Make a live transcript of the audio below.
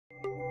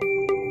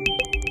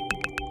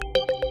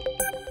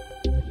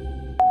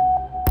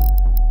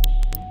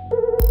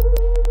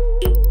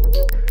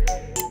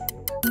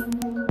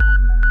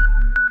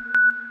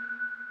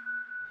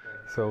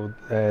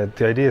The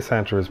Idea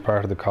Centre is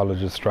part of the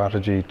college's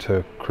strategy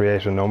to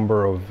create a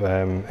number of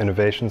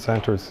innovation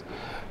centres.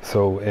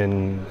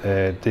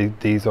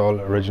 These all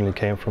originally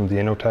came from the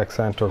Innotech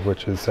Centre,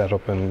 which is set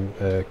up in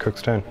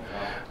Cookstown.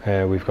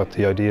 We've got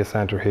the Idea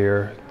Centre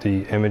here,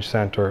 the Image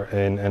Centre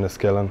in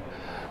Enniskillen,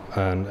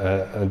 and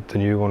the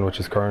new one which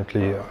is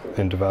currently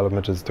in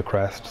development is the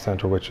Crest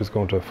Centre, which is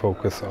going to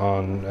focus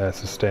on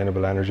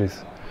sustainable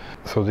energies.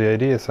 So the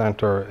Idea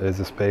Centre is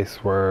a space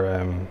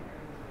where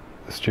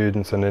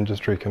students and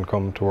industry can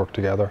come to work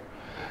together.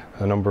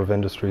 A number of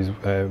industries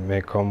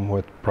may come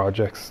with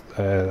projects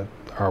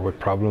or with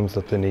problems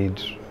that they need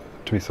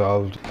to be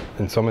solved.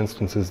 In some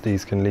instances,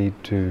 these can lead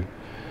to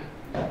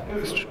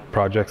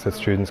projects that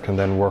students can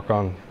then work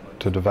on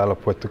to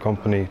develop with the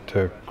company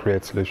to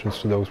create solutions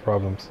to those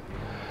problems.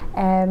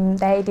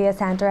 The Idea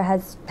Centre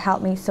has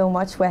helped me so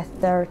much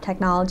with their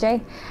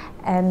technology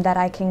that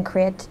I can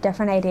create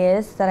different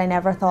ideas that I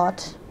never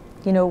thought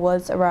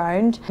was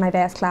around. My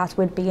best class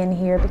would be in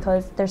here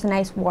because there's a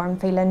nice warm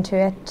feeling to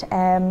it.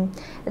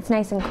 It's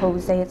nice and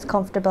cosy, it's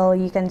comfortable,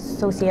 you can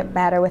associate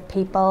better with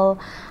people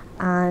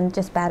and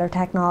just better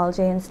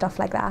technology and stuff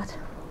like that.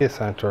 The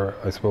Centre,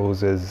 I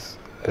suppose, is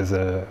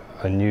a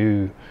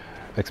new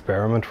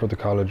experiment for the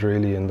college,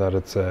 really, in that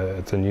it's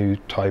a new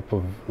type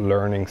of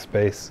learning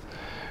space.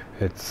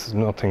 It's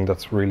nothing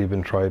that's really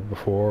been tried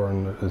before,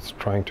 and it's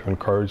trying to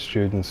encourage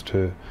students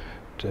to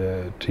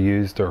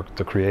use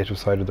the creative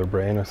side of their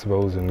brain, I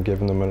suppose, and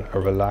giving them a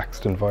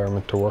relaxed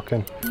environment to work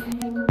in.